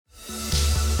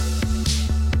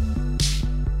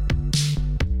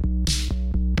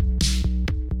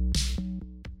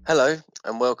Hello,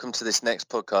 and welcome to this next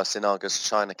podcast in Argus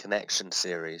China Connection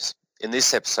series. In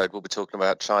this episode, we'll be talking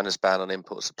about China's ban on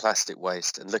imports of plastic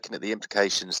waste and looking at the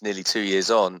implications nearly 2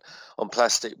 years on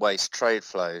plastic waste trade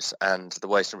flows and the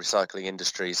waste and recycling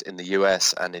industries in the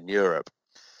US and in Europe.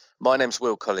 My name's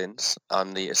Will Collins.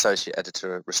 I'm the Associate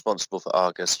Editor responsible for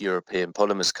Argus European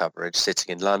Polymers coverage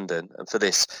sitting in London. And for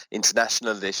this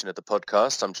international edition of the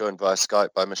podcast, I'm joined via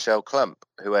Skype by Michelle Klump,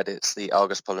 who edits the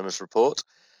Argus Polymers report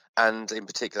and in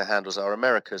particular handles our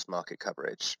Americas market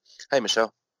coverage. Hey,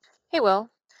 Michelle. Hey, Will.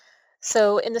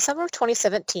 So in the summer of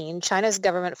 2017, China's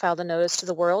government filed a notice to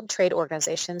the World Trade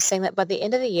Organization saying that by the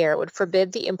end of the year it would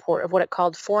forbid the import of what it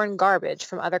called foreign garbage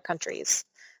from other countries.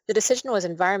 The decision was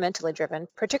environmentally driven,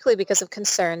 particularly because of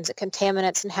concerns that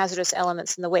contaminants and hazardous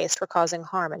elements in the waste were causing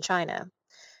harm in China.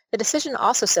 The decision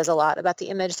also says a lot about the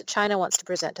image that China wants to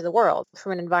present to the world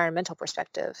from an environmental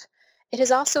perspective. It has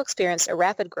also experienced a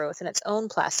rapid growth in its own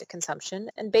plastic consumption,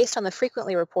 and based on the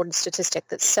frequently reported statistic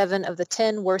that 7 of the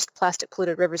 10 worst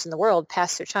plastic-polluted rivers in the world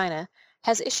pass through China,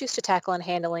 has issues to tackle in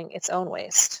handling its own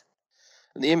waste.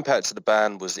 And the impact of the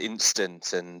ban was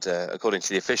instant and, according to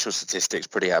the official statistics,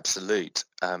 pretty absolute.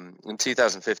 In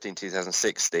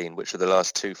 2015-2016, which were the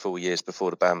last 2 full years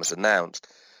before the ban was announced,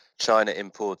 China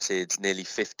imported nearly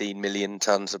 15 million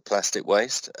tonnes of plastic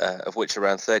waste, of which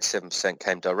around 37%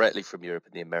 came directly from Europe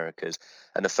and the Americas,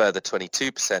 and a further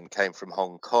 22% came from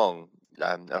Hong Kong.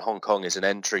 And Hong Kong is an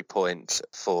entry point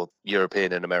for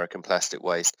European and American plastic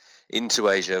waste into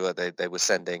Asia, where they were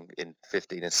sending in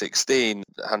 15 and 16,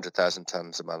 100,000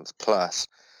 tonnes a month plus.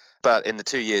 But in the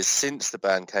 2 years since the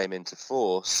ban came into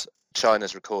force,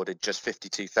 China's recorded just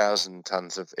 52,000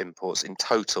 tonnes of imports in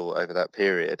total over that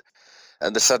period.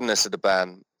 And the suddenness of the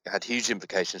ban had huge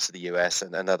implications for the US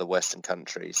and other Western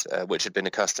countries, which had been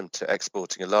accustomed to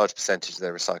exporting a large percentage of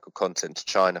their recycled content to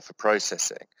China for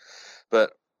processing.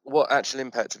 But what actual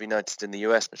impact have you noticed in the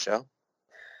US, Michelle?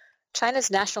 China's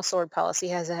national sword policy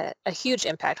has a huge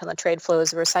impact on the trade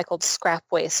flows of recycled scrap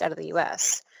waste out of the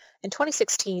U.S. In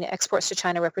 2016, exports to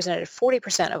China represented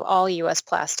 40% of all U.S.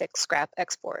 plastic scrap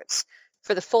exports.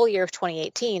 For the full year of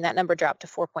 2018, that number dropped to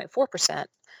 4.4%.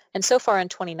 And so far in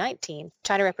 2019,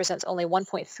 China represents only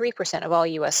 1.3% of all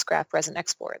U.S. scrap resin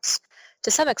exports.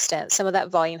 To some extent, some of that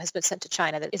volume has been sent to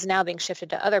China that is now being shifted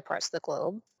to other parts of the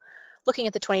globe. Looking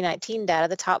at the 2019 data,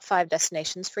 the top 5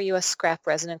 destinations for U.S. scrap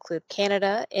resin include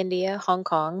Canada, India, Hong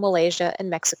Kong, Malaysia, and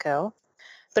Mexico.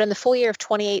 But in the full year of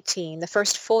 2018, the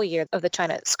first full year of the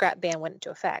China scrap ban went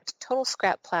into effect, total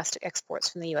scrap plastic exports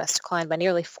from the U.S. declined by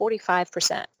nearly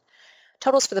 45%.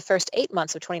 Totals for the first 8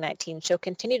 months of 2019 show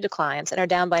continued declines and are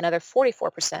down by another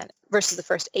 44% versus the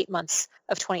first 8 months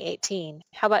of 2018.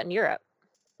 How about in Europe?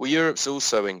 Well, Europe's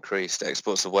also increased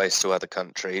exports of waste to other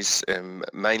countries,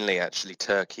 mainly actually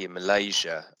Turkey and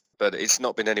Malaysia, but it's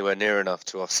not been anywhere near enough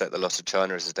to offset the loss of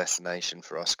China as a destination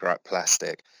for our scrap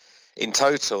plastic. In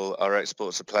total, our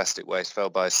exports of plastic waste fell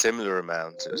by a similar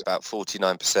amount. It was about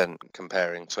 49%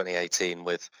 comparing 2018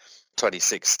 with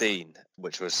 2016,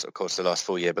 which was, of course, the last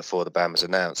full year before the ban was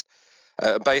announced.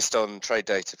 Based on trade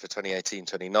data for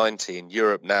 2018-2019,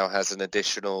 Europe now has an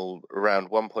additional around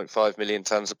 1.5 million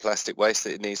tonnes of plastic waste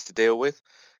that it needs to deal with,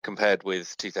 compared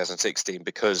with 2016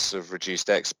 because of reduced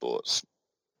exports.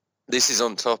 This is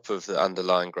on top of the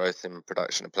underlying growth in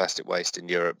production of plastic waste in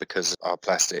Europe because our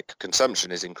plastic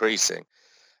consumption is increasing.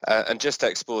 And just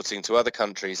exporting to other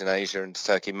countries in Asia and to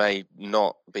Turkey may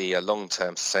not be a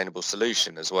long-term sustainable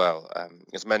solution as well,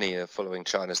 as many are following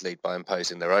China's lead by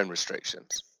imposing their own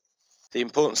restrictions. The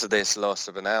importance of this loss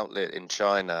of an outlet in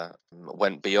China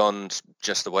went beyond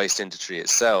just the waste industry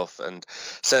itself and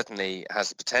certainly has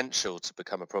the potential to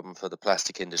become a problem for the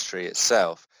plastic industry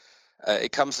itself.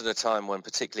 It comes at a time when,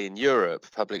 particularly in Europe,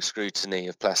 public scrutiny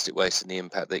of plastic waste and the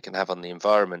impact that it can have on the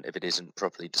environment if it isn't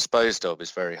properly disposed of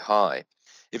is very high.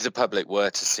 If the public were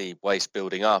to see waste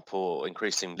building up or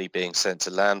increasingly being sent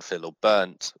to landfill or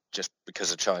burnt just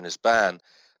because of China's ban,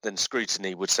 then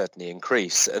scrutiny would certainly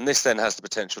increase. And this then has the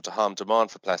potential to harm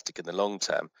demand for plastic in the long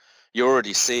term. You're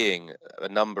already seeing a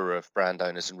number of brand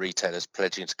owners and retailers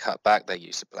pledging to cut back their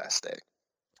use of plastic.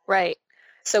 Right.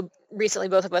 So recently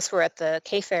both of us were at the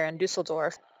K Fair in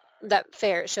Dusseldorf. That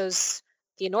fair shows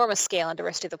the enormous scale and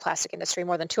diversity of the plastic industry,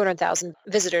 more than 200,000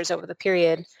 visitors over the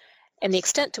period, and the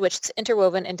extent to which it's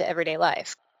interwoven into everyday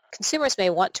life. Consumers may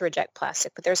want to reject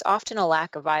plastic, but there's often a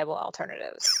lack of viable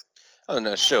alternatives. Oh,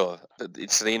 no, sure.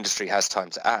 So the industry has time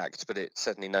to act, but it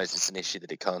certainly knows it's an issue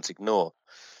that it can't ignore.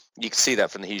 You can see that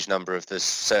from the huge number of the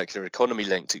circular economy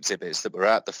linked exhibits that were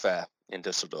at the fair in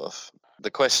Dusseldorf.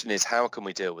 The question is, how can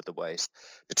we deal with the waste,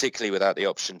 particularly without the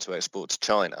option to export to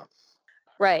China?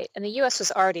 Right, and the U.S.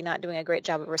 was already not doing a great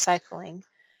job of recycling.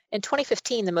 In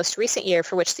 2015, the most recent year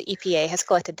for which the EPA has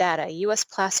collected data, U.S.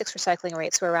 plastics recycling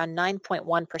rates were around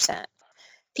 9.1%.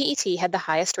 PET had the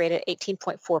highest rate at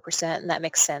 18.4%, and that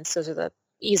makes sense. Those are the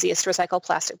easiest to recycle: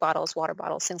 plastic bottles, water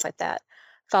bottles, things like that,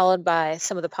 followed by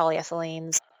some of the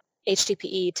polyethylenes.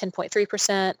 HDPE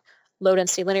 10.3%,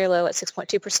 low-density linear low at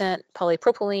 6.2%,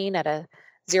 polypropylene at a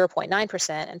 0.9%,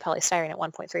 and polystyrene at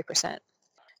 1.3%.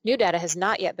 New data has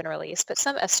not yet been released, but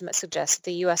some estimates suggest that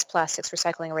the U.S. plastics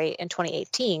recycling rate in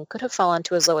 2018 could have fallen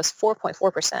to as low as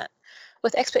 4.4%,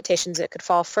 with expectations that it could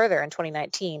fall further in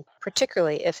 2019,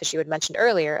 particularly if, as you had mentioned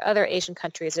earlier, other Asian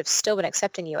countries that have still been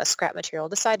accepting U.S. scrap material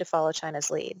decide to follow China's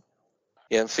lead.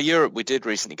 Yeah, and for Europe, we did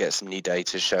recently get some new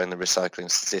data showing the recycling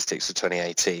statistics for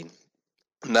 2018.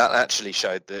 And that actually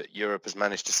showed that Europe has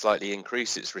managed to slightly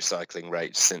increase its recycling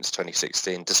rates since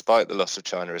 2016, despite the loss of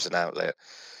China as an outlet.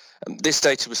 This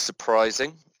data was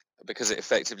surprising because it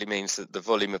effectively means that the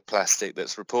volume of plastic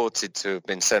that's reported to have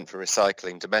been sent for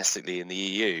recycling domestically in the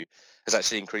EU has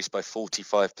actually increased by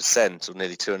 45%, or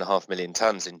nearly 2.5 million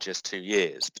tonnes in just 2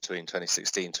 years between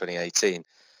 2016 and 2018.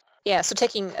 Yeah, so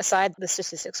taking aside the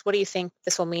statistics, what do you think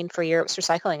this will mean for Europe's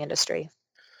recycling industry?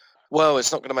 Well,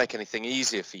 it's not going to make anything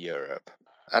easier for Europe.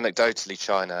 Anecdotally,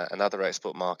 China and other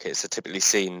export markets are typically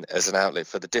seen as an outlet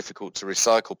for the difficult to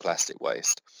recycle plastic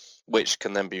waste, which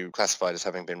can then be classified as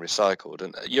having been recycled.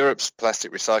 And Europe's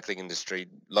plastic recycling industry,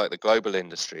 like the global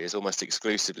industry, is almost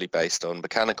exclusively based on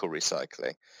mechanical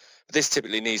recycling. But this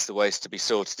typically needs the waste to be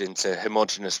sorted into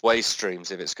homogeneous waste streams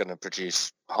if it's going to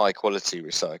produce high quality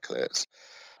recyclates.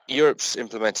 Europe's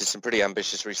implemented some pretty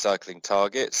ambitious recycling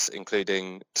targets,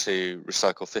 including to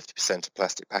recycle 50% of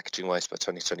plastic packaging waste by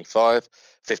 2025,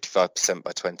 55%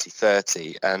 by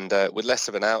 2030, and with less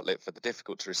of an outlet for the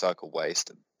difficult to recycle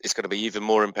waste, it's going to be even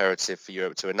more imperative for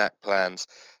Europe to enact plans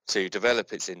to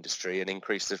develop its industry and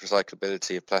increase the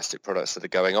recyclability of plastic products that are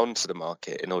going onto the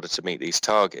market in order to meet these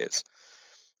targets.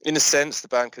 In a sense, the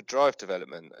ban could drive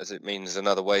development, as it means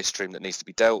another waste stream that needs to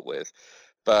be dealt with,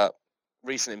 but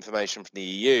recent information from the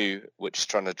EU, which is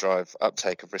trying to drive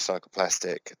uptake of recycled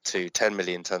plastic to 10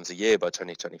 million tonnes a year by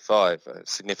 2025,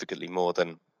 significantly more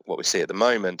than what we see at the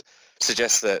moment,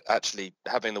 suggests that actually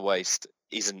having the waste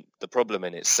isn't the problem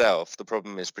in itself. The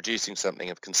problem is producing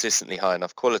something of consistently high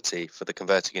enough quality for the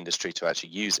converting industry to actually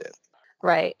use it.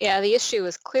 Right. Yeah, the issue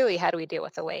is clearly how do we deal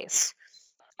with the waste?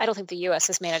 I don't think the U.S.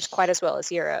 has managed quite as well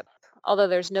as Europe. Although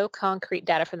there's no concrete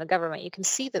data from the government, you can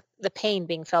see the pain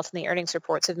being felt in the earnings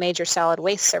reports of major solid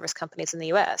waste service companies in the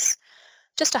U.S.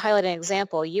 Just to highlight an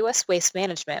example, U.S. Waste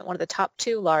Management, one of the top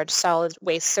 2 large solid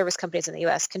waste service companies in the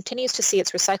U.S., continues to see its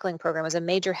recycling program as a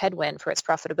major headwind for its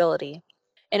profitability.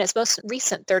 In its most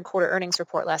recent third quarter earnings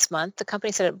report last month, the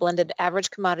company said it blended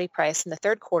average commodity price in the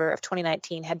third quarter of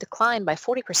 2019 had declined by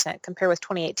 40% compared with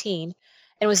 2018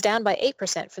 and was down by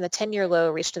 8% from the 10-year low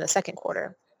reached in the second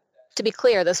quarter. To be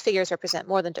clear, those figures represent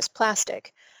more than just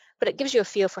plastic, but it gives you a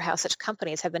feel for how such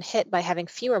companies have been hit by having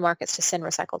fewer markets to send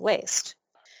recycled waste.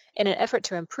 In an effort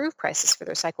to improve prices for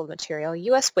the recycled material,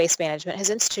 U.S. Waste Management has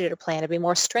instituted a plan to be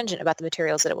more stringent about the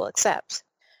materials that it will accept.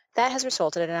 That has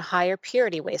resulted in a higher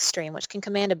purity waste stream, which can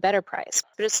command a better price,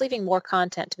 but it's leaving more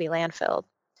content to be landfilled.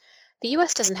 The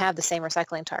U.S. doesn't have the same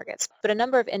recycling targets, but a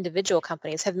number of individual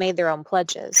companies have made their own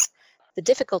pledges. The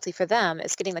difficulty for them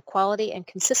is getting the quality and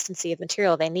consistency of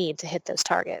material they need to hit those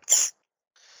targets.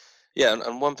 Yeah,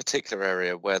 and one particular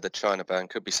area where the China ban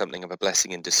could be something of a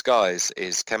blessing in disguise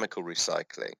is chemical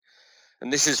recycling.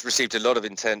 And this has received a lot of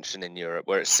attention in Europe,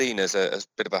 where it's seen as a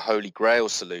bit of a holy grail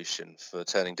solution for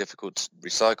turning difficult to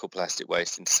recycle plastic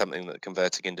waste into something that the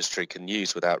converting industry can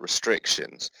use without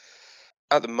restrictions.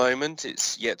 At the moment,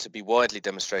 it's yet to be widely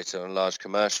demonstrated on a large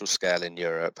commercial scale in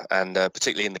Europe, and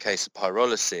particularly in the case of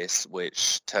pyrolysis,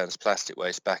 which turns plastic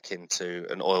waste back into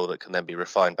an oil that can then be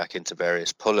refined back into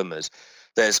various polymers.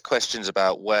 There's questions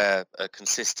about where a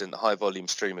consistent high-volume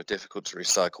stream of difficult to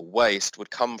recycle waste would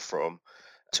come from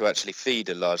to actually feed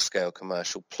a large-scale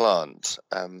commercial plant.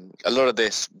 A lot of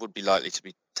this would be likely to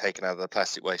be taken out of the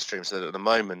plastic waste streams that at the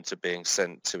moment are being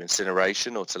sent to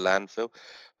incineration or to landfill.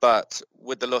 But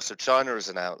with the loss of China as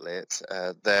an outlet,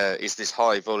 there is this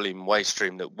high-volume waste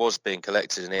stream that was being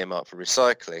collected and earmarked for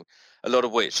recycling, a lot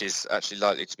of which is actually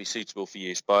likely to be suitable for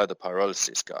use by the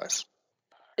pyrolysis guys.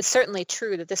 It's certainly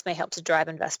true that this may help to drive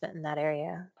investment in that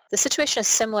area. The situation is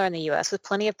similar in the U.S. with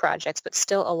plenty of projects, but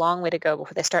still a long way to go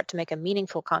before they start to make a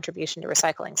meaningful contribution to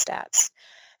recycling stats.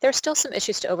 There are still some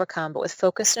issues to overcome, but with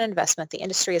focus and investment, the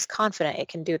industry is confident it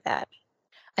can do that.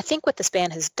 I think what this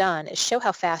ban has done is show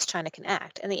how fast China can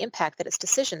act and the impact that its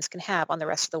decisions can have on the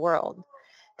rest of the world.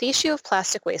 The issue of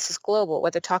plastic waste is global,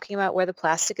 whether talking about where the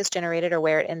plastic is generated or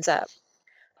where it ends up.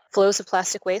 Flows of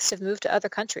plastic waste have moved to other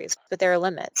countries, but there are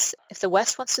limits. If the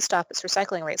West wants to stop its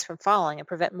recycling rates from falling and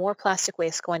prevent more plastic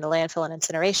waste going to landfill and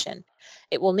incineration,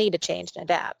 it will need to change and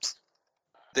adapt.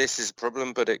 This is a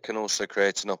problem, but it can also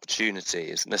create an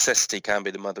opportunity, as necessity can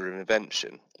be the mother of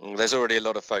invention. And there's already a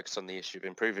lot of focus on the issue of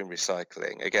improving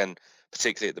recycling, again,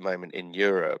 particularly at the moment in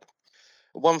Europe.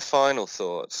 One final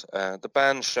thought, the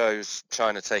ban shows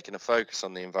China taking a focus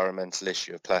on the environmental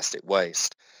issue of plastic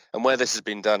waste. And where this has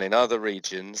been done in other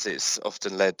regions, it's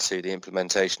often led to the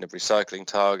implementation of recycling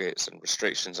targets and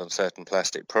restrictions on certain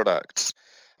plastic products.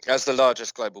 As the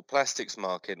largest global plastics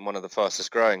market and one of the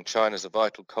fastest growing, China's a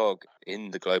vital cog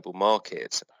in the global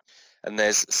market. And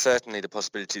there's certainly the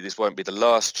possibility this won't be the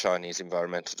last Chinese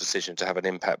environmental decision to have an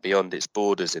impact beyond its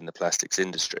borders in the plastics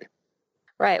industry.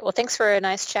 Right. Well, thanks for a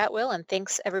nice chat, Will, and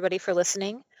thanks everybody for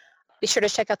listening. Be sure to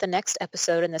check out the next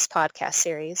episode in this podcast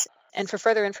series. And for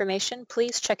further information,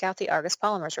 please check out the Argus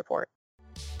Polymers report.